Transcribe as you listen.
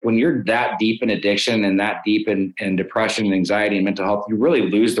when you're that deep in addiction and that deep in depression and anxiety and mental health, you really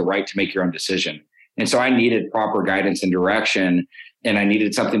lose the right to make your own decision. And so I needed proper guidance and direction, and I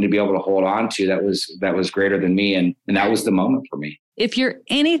needed something to be able to hold on to that was greater than me. And that was the moment for me. If you're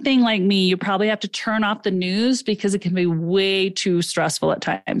anything like me, you probably have to turn off the news because it can be way too stressful at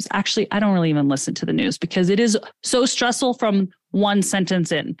times. Actually, I don't really even listen to the news because it is so stressful from one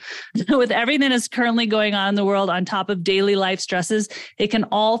sentence in. With everything that's currently going on in the world on top of daily life stresses, it can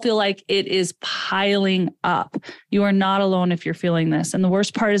all feel like it is piling up. You are not alone if you're feeling this. And the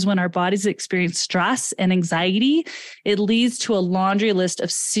worst part is when our bodies experience stress and anxiety, it leads to a laundry list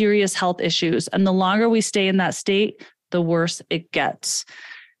of serious health issues. And the longer we stay in that state, the worse it gets.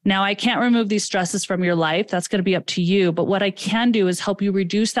 Now, I can't remove these stresses from your life. That's going to be up to you. But what I can do is help you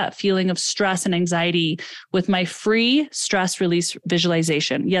reduce that feeling of stress and anxiety with my free stress release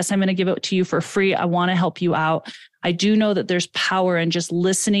visualization. Yes, I'm going to give it to you for free. I want to help you out. I do know that there's power in just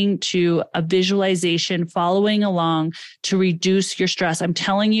listening to a visualization, following along to reduce your stress. I'm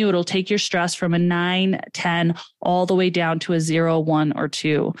telling you, it'll take your stress from a 9, 10, all the way down to a 0, 1, or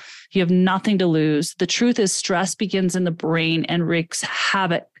 2. You have nothing to lose. The truth is stress begins in the brain and wreaks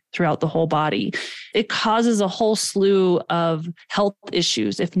havoc throughout the whole body. It causes a whole slew of health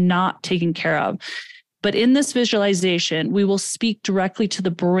issues if not taken care of. But in this visualization, we will speak directly to the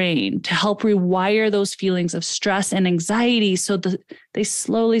brain to help rewire those feelings of stress and anxiety so that they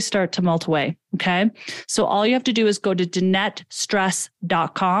slowly start to melt away. Okay. So all you have to do is go to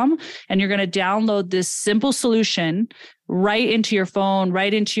DanetteStress.com and you're going to download this simple solution right into your phone,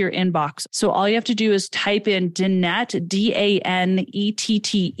 right into your inbox. So all you have to do is type in Danette, DANETTE,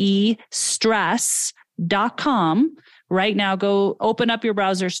 stress.com. Right now, go open up your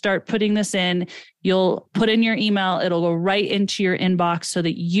browser, start putting this in. You'll put in your email. It'll go right into your inbox so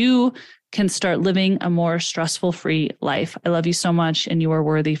that you can start living a more stressful-free life. I love you so much, and you are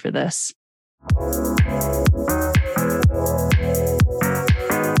worthy for this.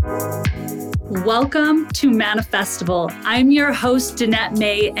 Welcome to Manifestival. I'm your host, Danette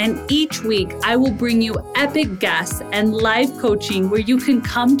May, and each week I will bring you epic guests and live coaching where you can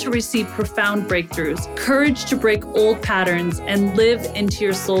come to receive profound breakthroughs, courage to break old patterns, and live into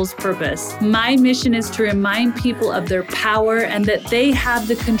your soul's purpose. My mission is to remind people of their power and that they have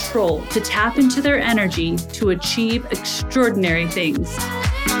the control to tap into their energy to achieve extraordinary things.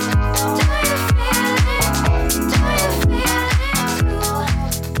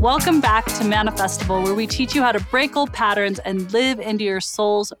 Welcome back to Manifestival, where we teach you how to break old patterns and live into your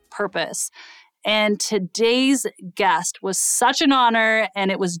soul's purpose. And today's guest was such an honor, and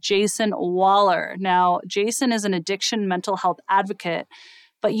it was Jason Wahler. Now, Jason is an addiction mental health advocate,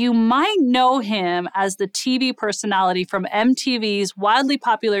 but you might know him as the TV personality from MTV's wildly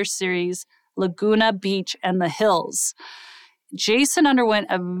popular series, Laguna Beach and the Hills. Jason underwent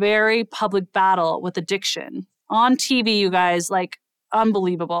a very public battle with addiction. On TV, you guys,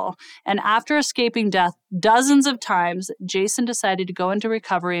 unbelievable. And after escaping death dozens of times, Jason decided to go into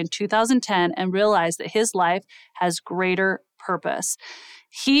recovery in 2010 and realized that his life has greater purpose.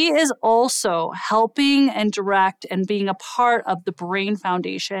 He is also helping and direct and being a part of the Brain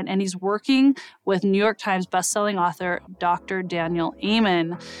Foundation, and he's working with New York Times bestselling author Dr. Daniel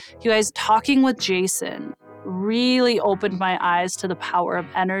Amen. You guys, talking with Jason really opened my eyes to the power of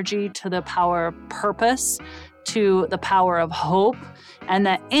energy, to the power of purpose, to the power of hope, and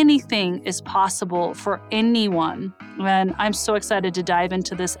that anything is possible for anyone. And I'm so excited to dive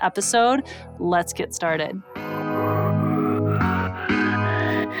into this episode. Let's get started.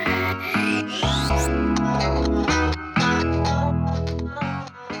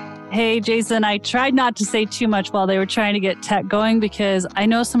 Hey, Jason, I tried not to say too much while they were trying to get tech going because I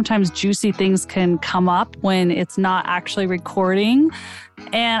know sometimes juicy things can come up when it's not actually recording.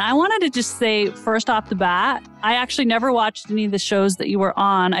 And I wanted to just say, first off the bat, I actually never watched any of the shows that you were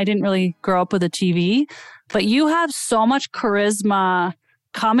on. I didn't really grow up with a TV, but you have so much charisma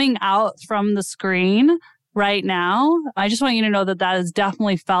coming out from the screen right now. I just want you to know that that is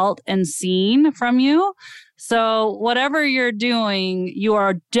definitely felt and seen from you. So whatever you're doing, you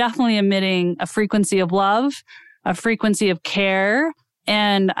are definitely emitting a frequency of love, a frequency of care.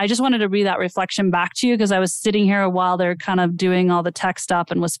 And I just wanted to read that reflection back to you because I was sitting here while they're kind of doing all the tech stuff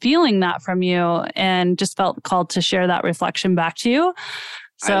and was feeling that from you and just felt called to share that reflection back to you.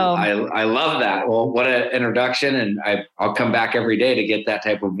 So I love that. Well, what an introduction. And I'll come back every day to get that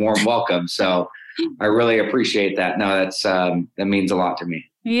type of warm welcome. So I really appreciate that. No, that means a lot to me.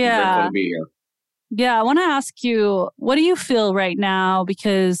 Yeah. I'm grateful to be here. Yeah, I want to ask you, what do you feel right now?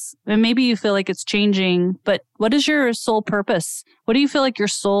 Because maybe you feel like it's changing, but what is your soul purpose? What do you feel like your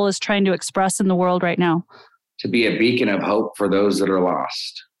soul is trying to express in the world right now? To be a beacon of hope for those that are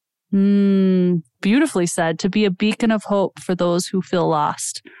lost. Beautifully said. To be a beacon of hope for those who feel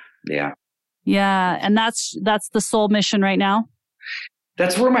lost. Yeah. Yeah. And that's the soul mission right now.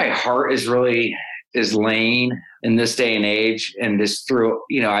 That's where my heart is laying in this day and age. And this through,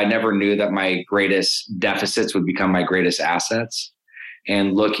 I never knew that my greatest deficits would become my greatest assets.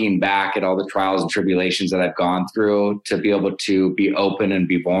 And looking back at all the trials and tribulations that I've gone through, to be able to be open and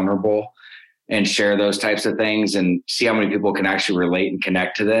be vulnerable and share those types of things and see how many people can actually relate and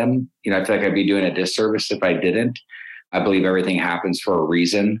connect to them. I feel like I'd be doing a disservice if I didn't. I believe everything happens for a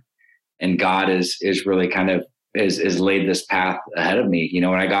reason. And God is really kind of is laid this path ahead of me.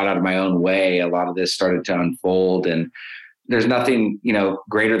 When I got out of my own way, a lot of this started to unfold, and there's nothing,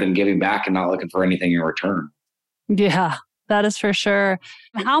 greater than giving back and not looking for anything in return. Yeah, that is for sure.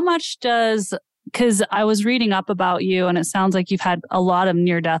 How much because I was reading up about you and it sounds like you've had a lot of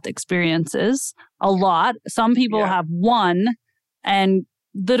near-death experiences, a lot. Some people have one and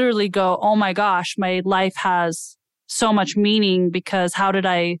literally go, oh my gosh, my life has so much meaning because how did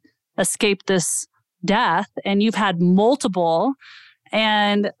I escape this death? And you've had multiple.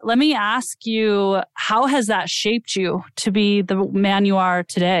 And let me ask you, how has that shaped you to be the man you are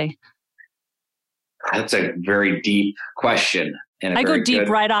today? That's a very deep question. And I go deep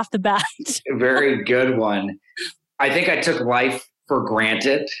right off the bat. Very good one. I think I took life for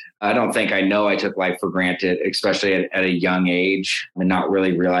granted. I don't think I know I took life for granted, especially at a young age, and not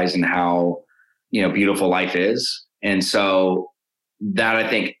really realizing how, beautiful life is. And so that, I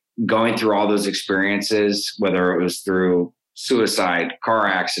think, going through all those experiences, whether it was through suicide, car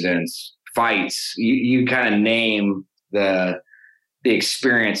accidents, fights, you kind of name the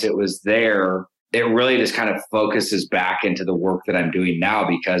experience, it was there. It really just kind of focuses back into the work that I'm doing now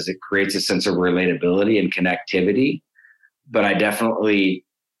because it creates a sense of relatability and connectivity. But I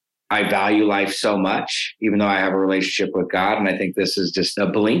value life so much, even though I have a relationship with God. And I think this is just a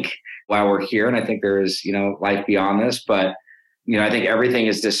blink while we're here. And I think there is, life beyond this. But, I think everything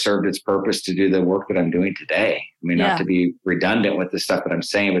has just served its purpose to do the work that I'm doing today. I mean, not to be redundant with the stuff that I'm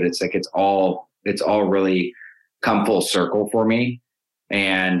saying, but it's like, it's all really come full circle for me.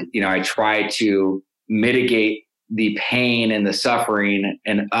 And, I try to mitigate the pain and the suffering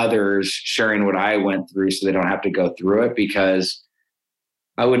and others sharing what I went through so they don't have to go through it, because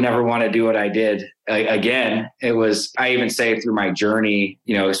I would never want to do what I did again. I even say through my journey,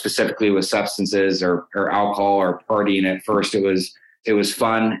 specifically with substances or alcohol or partying, at first it was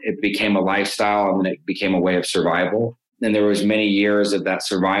fun. It became a lifestyle, and then it became a way of survival. And there was many years of that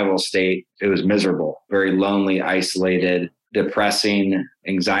survival state. It was miserable, very lonely, isolated, depressing,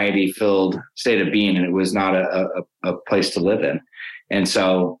 anxiety-filled state of being. And it was not a place to live in. And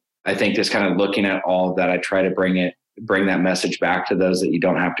so I think just kind of looking at all of that, I try to bring that message back to those that you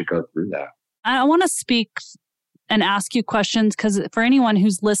don't have to go through that. I want to speak and ask you questions because for anyone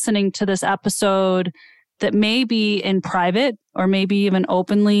who's listening to this episode that may be in private or maybe even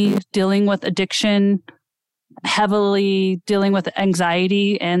openly dealing with addiction, heavily dealing with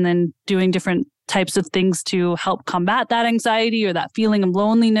anxiety, and then doing different types of things to help combat that anxiety or that feeling of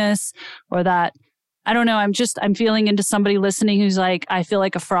loneliness or that, I don't know, I'm feeling into somebody listening who's like, I feel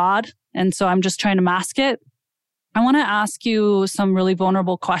like a fraud. And so I'm just trying to mask it. I want to ask you some really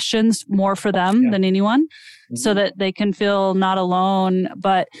vulnerable questions, more for them than anyone, so that they can feel not alone.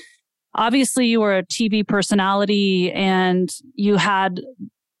 But obviously you were a TV personality and you had,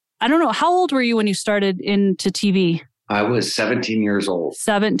 I don't know, how old were you when you started into TV? I was 17 years old.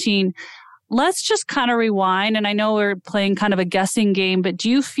 17. Let's just kind of rewind. And I know we're playing kind of a guessing game, but do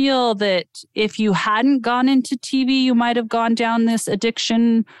you feel that if you hadn't gone into TV, you might have gone down this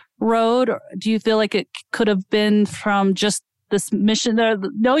addiction road? Or do you feel like it could have been from just this mission there?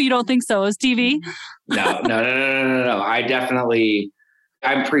 No, you don't think so? It was TV? No.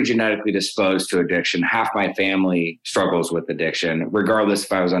 I'm pre-genetically disposed to addiction. Half my family struggles with addiction, regardless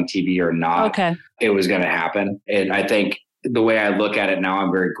if I was on TV or not. Okay. It was going to happen. And I think the way I look at it now,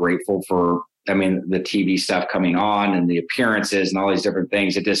 I'm very grateful for, the TV stuff coming on and the appearances and all these different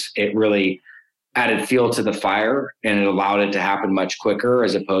things. It really added fuel to the fire, and it allowed it to happen much quicker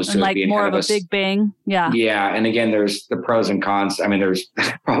as opposed to like it being more kind of a big bang. Yeah. Yeah. And again, there's the pros and cons. There's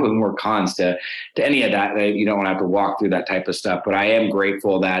probably more cons to any of that. You don't want to have to walk through that type of stuff, but I am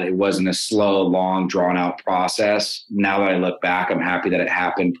grateful that it wasn't a slow, long, drawn out process. Now that I look back, I'm happy that it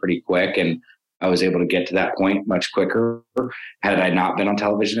happened pretty quick. And I was able to get to that point much quicker had I not been on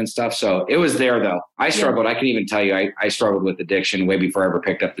television and stuff. So it was there though. I struggled. I can even tell you, I struggled with addiction way before I ever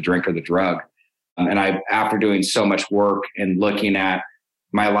picked up the drink or the drug. And after doing so much work and looking at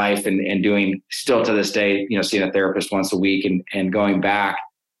my life and doing still to this day, seeing a therapist once a week and going back,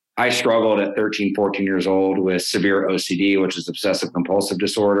 I struggled at 13, 14 years old with severe OCD, which is obsessive compulsive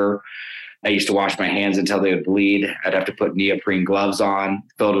disorder. I used to wash my hands until they would bleed. I'd have to put neoprene gloves on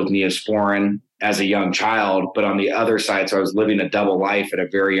filled with Neosporin as a young child. But on the other side, so I was living a double life at a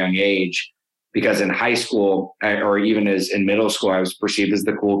very young age, because in high school or even as in middle school, I was perceived as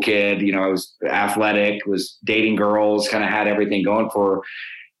the cool kid. I was athletic, was dating girls, kind of had everything going for,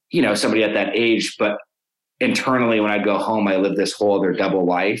 somebody at that age. But internally, when I'd go home, I lived this whole other double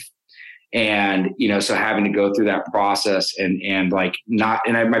life. And, so having to go through that process and like not,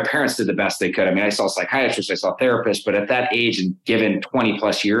 and my parents did the best they could. I mean, I saw psychiatrists, I saw therapists, but at that age and given 20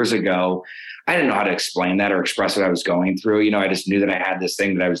 plus years ago, I didn't know how to explain that or express what I was going through. I just knew that I had this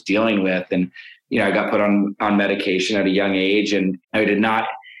thing that I was dealing with. And, I got put on medication at a young age, and I did not,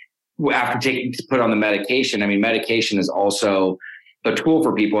 after taking put on the medication, I mean, medication is also a tool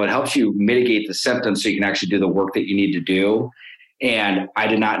for people. It helps you mitigate the symptoms so you can actually do the work that you need to do. And I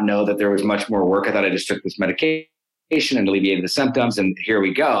did not know that there was much more work. I thought I just took this medication and alleviated the symptoms, and here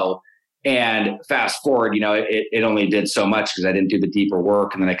we go. And fast forward, it only did so much because I didn't do the deeper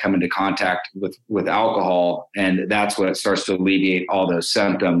work. And then I come into contact with alcohol, and that's when it starts to alleviate all those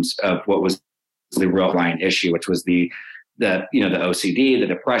symptoms of what was the real line issue, which was the OCD, the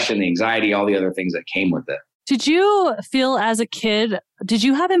depression, the anxiety, all the other things that came with it. Did you feel as a kid, did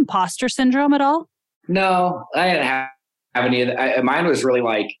you have imposter syndrome at all? No, I didn't have any of that. Mine was really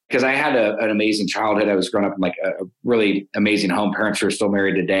like, because I had an amazing childhood. I was growing up in like a really amazing home. Parents who are still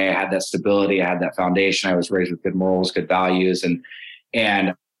married today. I had that stability. I had that foundation. I was raised with good morals, good values.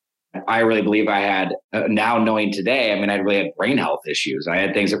 And I really believe I had, now knowing today, I mean, I really had brain health issues. I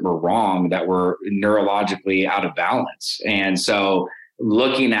had things that were wrong, that were neurologically out of balance. And so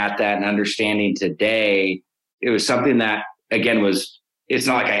looking at that and understanding today, it was something that, again, it's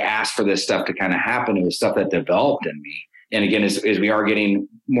not like I asked for this stuff to kind of happen. It was stuff that developed in me. And again, as we are getting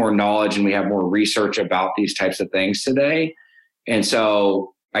more knowledge and we have more research about these types of things today. And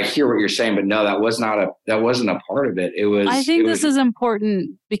so I hear what you're saying, but no, that wasn't a part of it. I think this is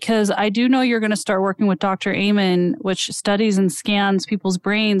important because I do know you're going to start working with Dr. Amen, which studies and scans people's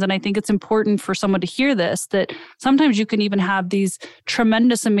brains. And I think it's important for someone to hear this, that sometimes you can even have these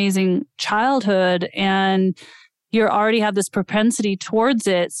tremendous, amazing childhood and you already have this propensity towards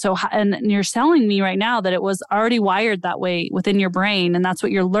it. So, and you're telling me right now that it was already wired that way within your brain, and that's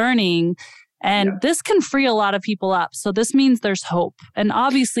what you're learning. And this can free a lot of people up. So this means there's hope. And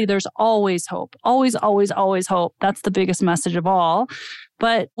obviously there's always hope. Always, always, always hope. That's the biggest message of all.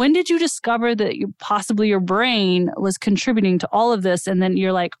 But when did you discover that possibly your brain was contributing to all of this? And then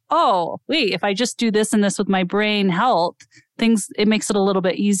you're like, oh, wait, if I just do this and this with my brain health, it makes it a little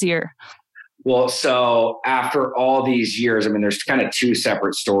bit easier. Well, so after all these years, I mean, there's kind of two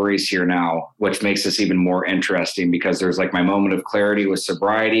separate stories here now, which makes this even more interesting because there's like my moment of clarity with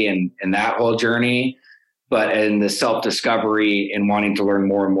sobriety and that whole journey. But in the self-discovery and wanting to learn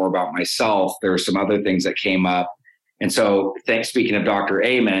more and more about myself, there were some other things that came up. And so speaking of Dr.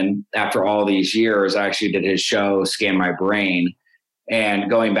 Amen, after all these years, I actually did his show, Scan My Brain. And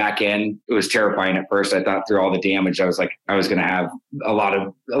going back in, it was terrifying at first. I thought through all the damage, I was like, I was going to have a lot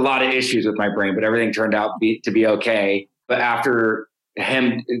of issues with my brain, but everything turned out to be okay. But after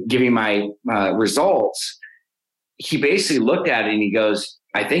him giving my results, he basically looked at it and he goes,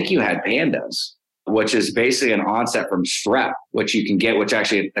 I think you had pandas, which is basically an onset from strep, which you can get, which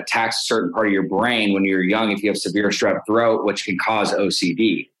actually attacks a certain part of your brain when you're young if you have severe strep throat, which can cause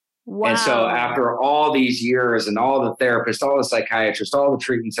OCD. Wow. And so after all these years and all the therapists, all the psychiatrists, all the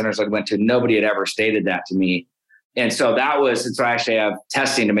treatment centers I went to, nobody had ever stated that to me. And so so I actually have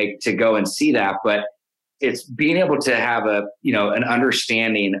testing to go and see that. But it's being able to have an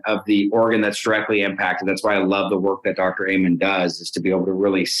understanding of the organ that's directly impacted. That's why I love the work that Dr. Amen does, is to be able to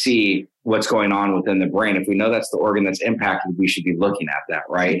really see what's going on within the brain. If we know that's the organ that's impacted, we should be looking at that,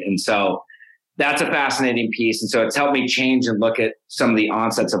 right? And so that's a fascinating piece. And so it's helped me change and look at some of the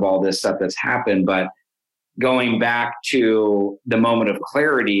onsets of all this stuff that's happened. But going back to the moment of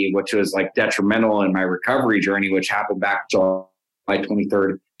clarity, which was like detrimental in my recovery journey, which happened back July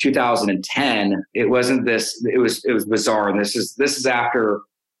 23rd, 2010, it wasn't this, it was bizarre. And this is after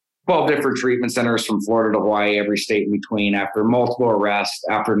 12 different treatment centers from Florida to Hawaii, every state in between, after multiple arrests,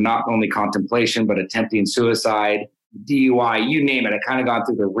 after not only contemplation, but attempting suicide, DUI, you name it. I kind of gone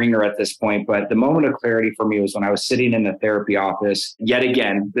through the ringer at this point, but the moment of clarity for me was when I was sitting in the therapy office. Yet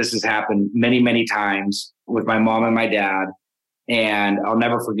again, this has happened many, many times with my mom and my dad. And I'll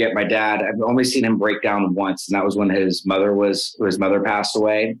never forget my dad. I've only seen him break down once. And that was when his mother passed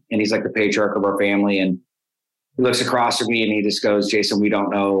away. And he's like the patriarch of our family. And he looks across at me and he just goes, Jason, we don't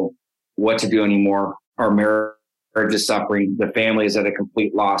know what to do anymore. Our marriage are just suffering. The family is at a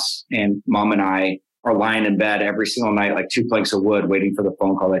complete loss. And mom and I are lying in bed every single night, like two planks of wood, waiting for the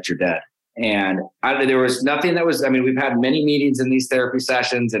phone call that you're dead. And there was nothing that was, we've had many meetings in these therapy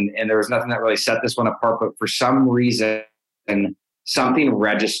sessions, and there was nothing that really set this one apart. But for some reason, something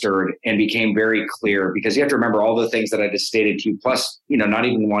registered and became very clear, because you have to remember all the things that I just stated to you, plus, not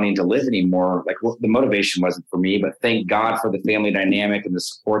even wanting to live anymore. Like, the motivation wasn't for me, but thank God for the family dynamic and the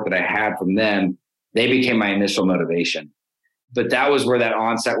support that I had from them. They became my initial motivation. But that was where that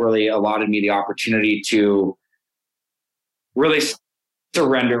onset really allotted me the opportunity to really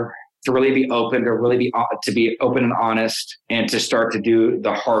surrender, to really be open, to be open and honest, and to start to do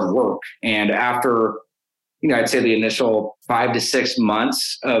the hard work. And after, I'd say the initial 5 to 6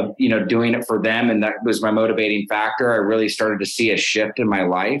 months of, doing it for them, and that was my motivating factor, I really started to see a shift in my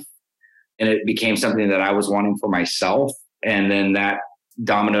life, and it became something that I was wanting for myself. And then that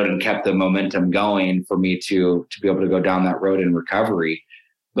dominoed and kept the momentum going for me to be able to go down that road in recovery.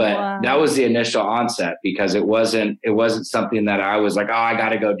 But wow, that was the initial onset, because it wasn't something that I was like, oh, I got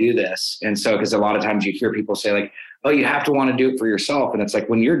to go do this. And so, because a lot of times you hear people say like, oh, you have to want to do it for yourself. And it's like,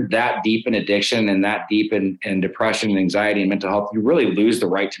 when you're that deep in addiction and that deep in depression and anxiety and mental health, you really lose the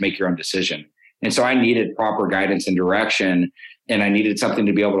right to make your own decision. And so I needed proper guidance and direction, and I needed something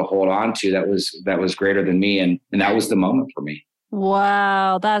to be able to hold on to that was greater than me. And that was the moment for me.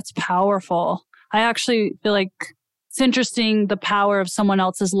 Wow, that's powerful. I actually feel like it's interesting, the power of someone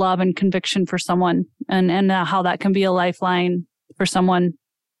else's love and conviction for someone, and how that can be a lifeline for someone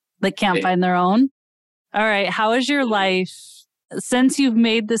that can't find their own. All right. How is your life since you've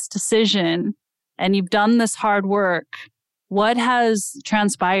made this decision and you've done this hard work? What has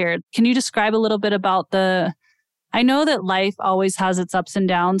transpired? Can you describe a little bit about I know that life always has its ups and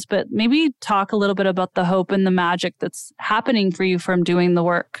downs, but maybe talk a little bit about the hope and the magic that's happening for you from doing the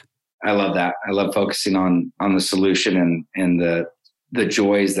work. I love that. I love focusing on the solution and the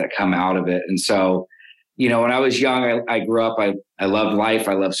joys that come out of it. And so, when I was young, I grew up, I loved life.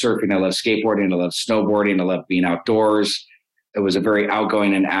 I loved surfing. I loved skateboarding. I loved snowboarding. I loved being outdoors. I was a very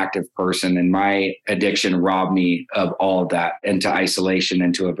outgoing and active person, and my addiction robbed me of all of that, into isolation,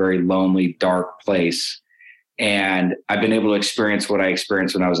 into a very lonely, dark place. And I've been able to experience what I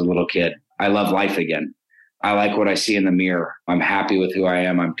experienced when I was a little kid. I love life again. I like what I see in the mirror. I'm happy with who I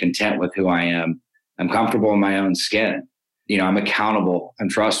am. I'm content with who I am. I'm comfortable in my own skin. I'm accountable. I'm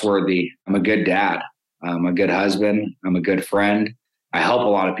trustworthy. I'm a good dad. I'm a good husband. I'm a good friend. I help a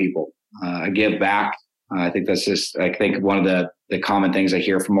lot of people. I give back. I think that's one of the common things I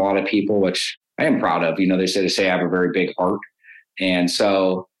hear from a lot of people, which I am proud of. They say I have a very big heart. And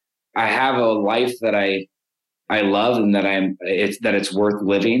so I have a life that I love, and that it's worth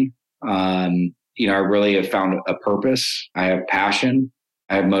living. I really have found a purpose. I have passion.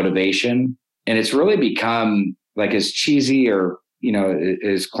 I have motivation. And it's really become, like, as cheesy or,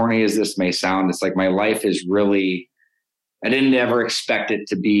 as corny as this may sound, it's like my life is really, I didn't ever expect it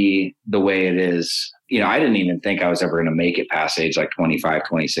to be the way it is. I didn't even think I was ever going to make it past age like 25,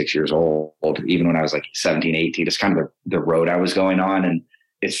 26 years old, even when I was like 17, 18. It's kind of the road I was going on. And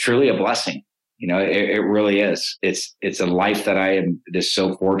it's truly a blessing. It really is. It's a life that I am just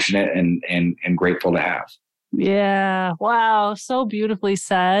so fortunate and grateful to have. Yeah. Wow. So beautifully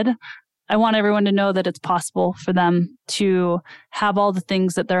said. I want everyone to know that it's possible for them to have all the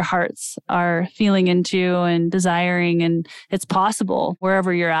things that their hearts are feeling into and desiring. And it's possible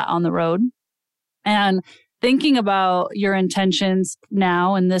wherever you're at on the road. And thinking about your intentions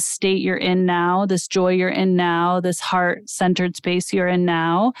now, in this state you're in now, this joy you're in now, this heart-centered space you're in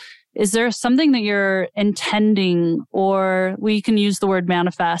now, is there something that you're intending, or we can use the word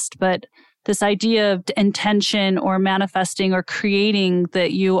manifest, but this idea of intention or manifesting or creating,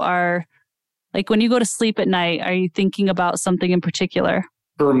 that you are, like, when you go to sleep at night, are you thinking about something in particular?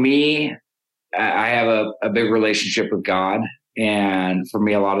 For me, I have a big relationship with God. And for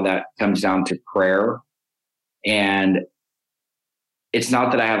me, a lot of that comes down to prayer. And it's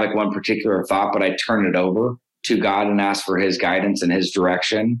not that I have like one particular thought, but I turn it over to God and ask for his guidance and his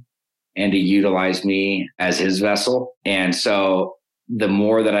direction, and to utilize me as his vessel. And so the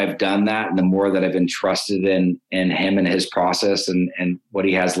more that I've done that, and the more that I've entrusted in him and his process and what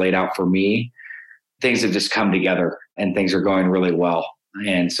he has laid out for me, things have just come together and things are going really well.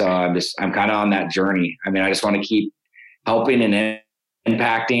 And so I'm kind of on that journey. I just want to keep helping and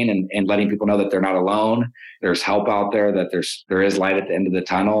impacting and letting people know that they're not alone. There's help out there, that there is light at the end of the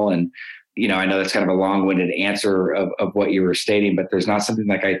tunnel. And, I know that's kind of a long-winded answer of what you were stating, but there's not something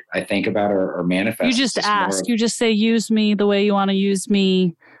like I think about or manifest. You just ask. You just say, use me the way you want to use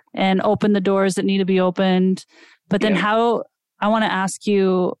me, and open the doors that need to be opened. But then I want to ask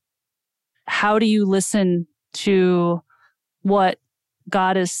you, how do you listen to what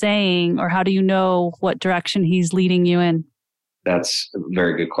God is saying, or how do you know what direction he's leading you in? That's a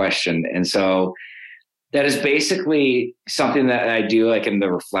very good question. And so that is basically something that I do like in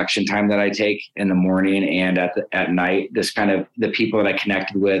the reflection time that I take in the morning and at night. This kind of the people that I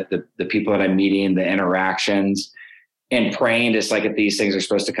connected with, the people that I'm meeting, the interactions, and praying just like if these things are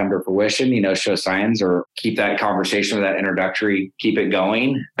supposed to come to fruition, show signs or keep that conversation with that introductory, keep it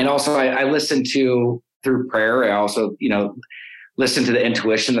going. And also I listen to through prayer. I also, listen to the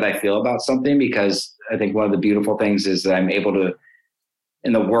intuition that I feel about something, because I think one of the beautiful things is that I'm able to,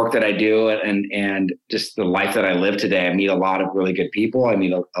 in the work that I do and just the life that I live today, I meet a lot of really good people. I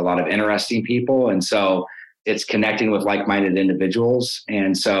meet a lot of interesting people. And so it's connecting with like-minded individuals.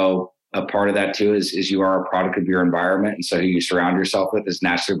 And so a part of that too is you are a product of your environment. And so who you surround yourself with is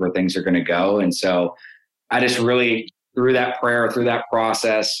naturally where things are going to go. And so I just really, through that prayer, through that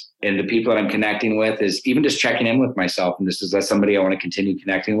process, and the people that I'm connecting with, is even just checking in with myself. And is that somebody I want to continue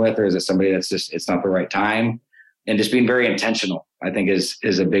connecting with, or is it somebody that's just, it's not the right time? And just being very intentional, I think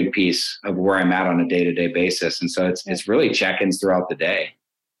is a big piece of where I'm at on a day-to-day basis. And so it's really check-ins throughout the day.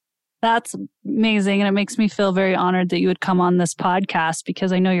 That's amazing. And it makes me feel very honored that you would come on this podcast,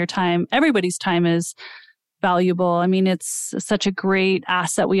 because I know your time, everybody's time is valuable. I mean, it's such a great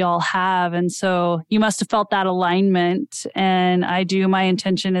asset we all have. And so you must have felt that alignment. And my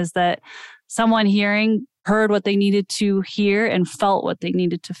intention is that someone heard what they needed to hear and felt what they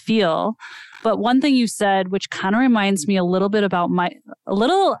needed to feel. But one thing you said, which kind of reminds me a little bit about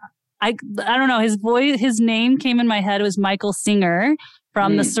I don't know, his name came in my head. It was Michael Singer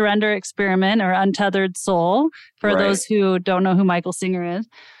from the Surrender Experiment or Untethered Soul, for those who don't know who Michael Singer is.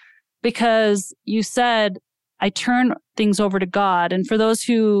 Because you said, I turn things over to God. And for those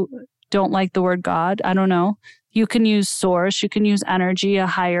who don't like the word God, I don't know, you can use source, you can use energy, a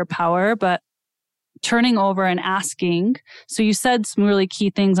higher power, but turning over and asking. So you said some really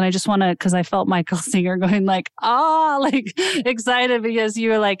key things. And I just want to, because I felt Michael Singer going excited, because you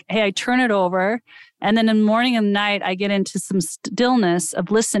were like, hey, I turn it over. And then in the morning and night, I get into some stillness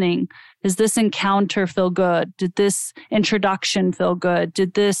of listening. Does this encounter feel good? Did this introduction feel good?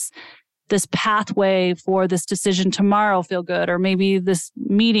 Did this pathway for this decision tomorrow feel good? Or maybe this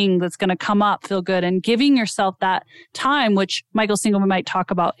meeting that's going to come up feel good? And giving yourself that time, which Michael Singer might talk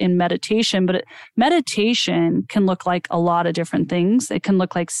about in meditation, but meditation can look like a lot of different things. It can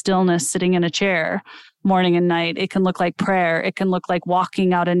look like stillness, sitting in a chair morning and night. It can look like prayer. It can look like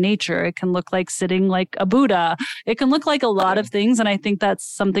walking out in nature. It can look like sitting like a Buddha. It can look like a lot of things. And I think that's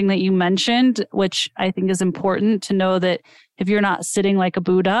something that you mentioned, which I think is important to know, that if you're not sitting like a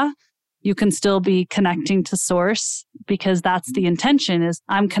Buddha, you can still be connecting to source, because that's the intention, is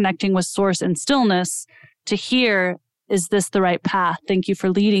I'm connecting with source and stillness to hear, is this the right path? Thank you for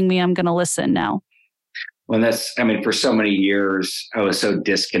leading me. I'm going to listen now. Well, for so many years, I was so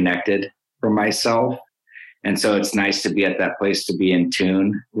disconnected from myself. And so it's nice to be at that place, to be in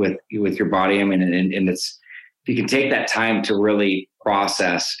tune with your body. And it's, if you can take that time to really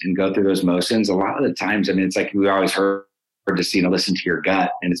process and go through those motions, a lot of the times, it's like we always heard to listen to your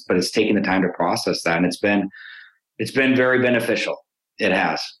gut, but it's taking the time to process that. And it's been very beneficial. It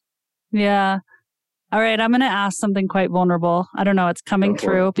has. Yeah. All right. I'm going to ask something quite vulnerable. I don't know. It's coming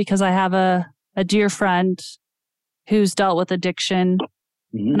through because I have a dear friend who's dealt with addiction.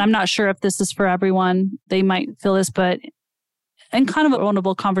 Mm-hmm. And I'm not sure if this is for everyone. They might feel this, but in kind of a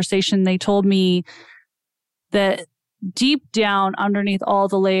vulnerable conversation, they told me that deep down underneath all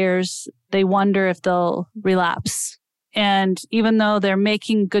the layers, they wonder if they'll relapse. And even though they're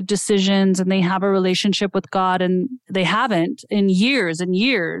making good decisions and they have a relationship with God, and they haven't in years and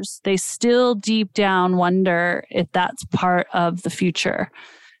years, they still deep down wonder if that's part of the future,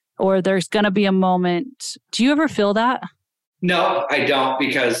 or there's going to be a moment. Do you ever feel that? No, I don't,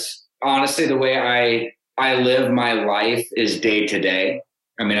 because honestly, the way I live my life is day to day.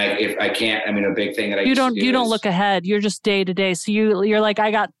 If I can't, a big thing that I you don't look ahead. You're just day to day. So you're like, I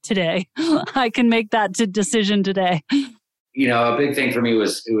got today. I can make that decision today. A big thing for me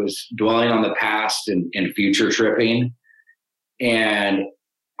was dwelling on the past and future tripping. And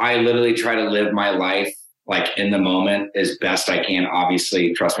I literally try to live my life like in the moment as best I can.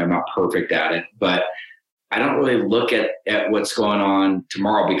 Obviously, trust me, I'm not perfect at it, but I don't really look at what's going on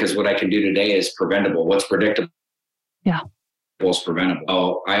tomorrow, because what I can do today is preventable. What's predictable? Yeah. Is preventable.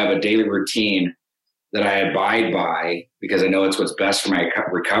 Oh, I have a daily routine that I abide by because I know it's what's best for my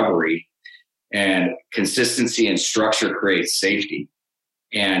recovery. And consistency and structure creates safety.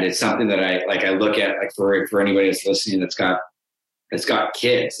 And it's something that I look at, like for anybody that's listening that's got it's got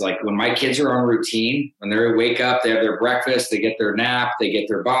kids. Like when my kids are on routine, when they wake up, they have their breakfast, they get their nap, they get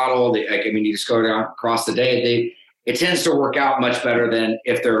their bottle. You just go down across the day. It tends to work out much better than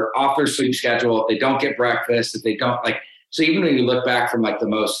if they're off their sleep schedule, if they don't get breakfast, if they don't like. So even when you look back from like the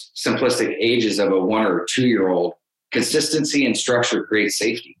most simplistic ages of a 1 or 2 year old, consistency and structure creates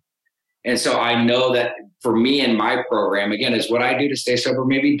safety. And so I know that for me and my program, again, is what I do to stay sober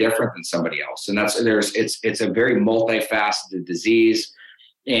may be different than somebody else. And it's a very multifaceted disease,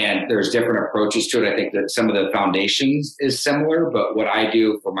 and there's different approaches to it. I think that some of the foundations is similar, but what I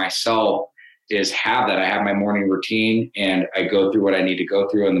do for myself is I have my morning routine, and I go through what I need to go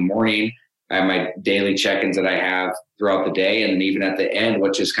through in the morning. I have my daily check-ins that I have throughout the day. And then even at the end,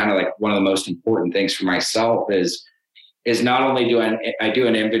 which is kind of like one of the most important things for myself is not only do I do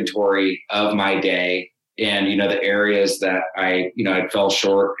an inventory of my day and, the areas that I fell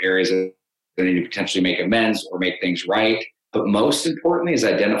short, areas that I need to potentially make amends or make things right. But most importantly is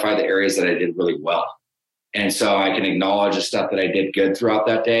identify the areas that I did really well. And so I can acknowledge the stuff that I did good throughout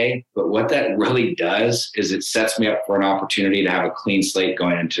that day. But what that really does is it sets me up for an opportunity to have a clean slate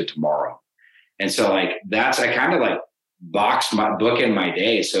going into tomorrow. And so I kind of like box my book in my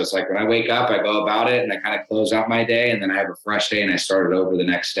day. So it's like when I wake up, I go about it and I kind of close out my day, and then I have a fresh day and I start it over the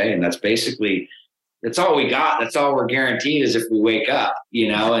next day. And that's all we got. That's all we're guaranteed is if we wake up,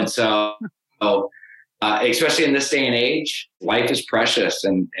 And so, especially in this day and age, life is precious,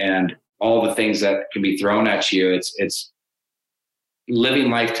 and all the things that can be thrown at you. It's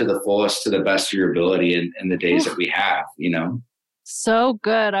living life to the fullest, to the best of your ability in the days that we have, So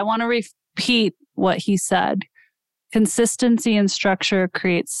good. I want to repeat what he said. Consistency and structure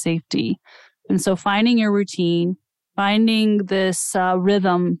creates safety. And so finding your routine, finding this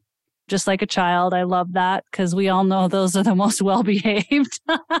rhythm, just like a child. I love that because we all know those are the most well-behaved,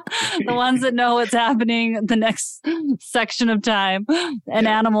 the ones that know what's happening the next section of time, and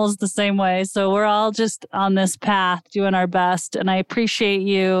animals the same way. So we're all just on this path doing our best. And I appreciate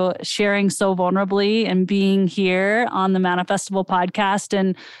you sharing so vulnerably and being here on the Manifestival podcast.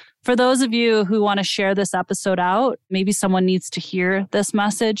 And for those of you who want to share this episode out, maybe someone needs to hear this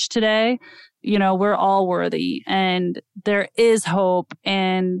message today. We're all worthy and there is hope,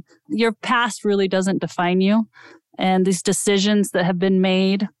 and your past really doesn't define you. And these decisions that have been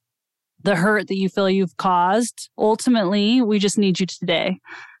made, the hurt that you feel you've caused, ultimately, we just need you today.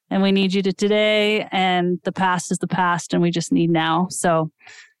 And we need you to today, and the past is the past, and we just need now. So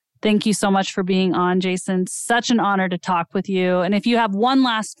thank you so much for being on, Jason. Such an honor to talk with you. And if you have one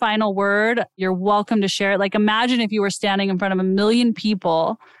last final word, you're welcome to share it. Like imagine if you were standing in front of 1 million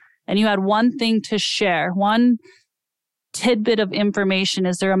people and you had one thing to share, one tidbit of information.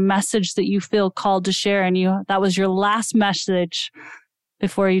 Is there a message that you feel called to share, and that was your last message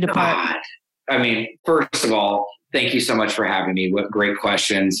before you depart? First of all, thank you so much for having me. What great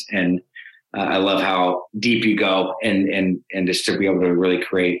questions. And I love how deep you go and just to be able to really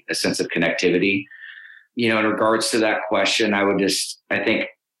create a sense of connectivity. In regards to that question, I think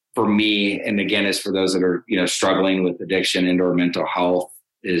for me, and again, as for those that are, struggling with addiction and or mental health,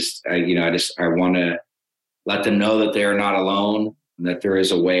 I want to let them know that they're not alone, that there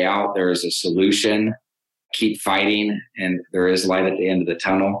is a way out. There is a solution. Keep fighting, and there is light at the end of the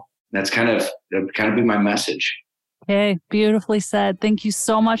tunnel. That kind of be my message. Okay, beautifully said. Thank you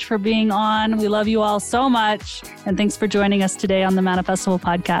so much for being on. We love you all so much. And thanks for joining us today on the Manifestival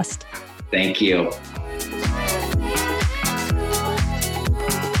podcast. Thank you.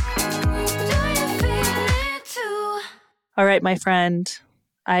 All right, my friend,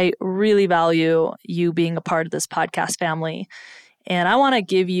 I really value you being a part of this podcast family. And I want to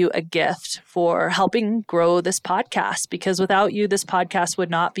give you a gift for helping grow this podcast, because without you, this podcast would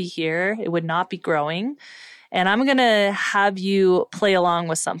not be here. It would not be growing. And I'm going to have you play along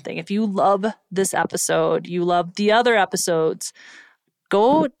with something. If you love this episode, you love the other episodes,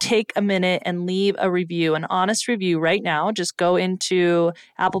 go take a minute and leave a review, an honest review right now. Just go into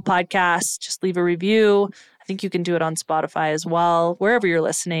Apple Podcasts, just leave a review. I think you can do it on Spotify as well, wherever you're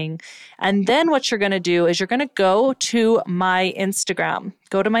listening. And then what you're going to do is you're going to go to my Instagram.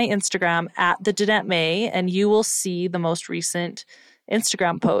 Go to my Instagram at the Danette May, and you will see the most recent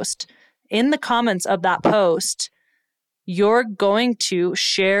Instagram post. In the comments of that post, you're going to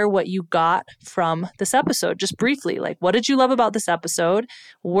share what you got from this episode, just briefly. Like, what did you love about this episode?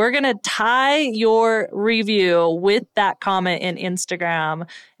 We're going to tie your review with that comment in Instagram,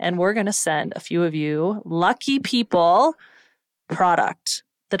 and we're going to send a few of you lucky people product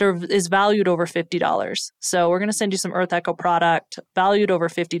that is valued over $50. So we're going to send you some Earth Echo product valued over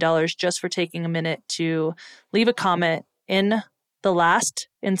 $50 just for taking a minute to leave a comment in the last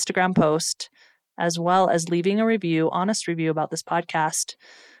Instagram post as well as leaving a review, honest review about this podcast.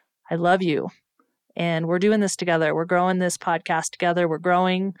 I love you. And we're doing this together. We're growing this podcast together. We're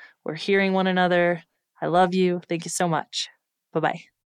growing. We're hearing one another. I love you. Thank you so much. Bye-bye.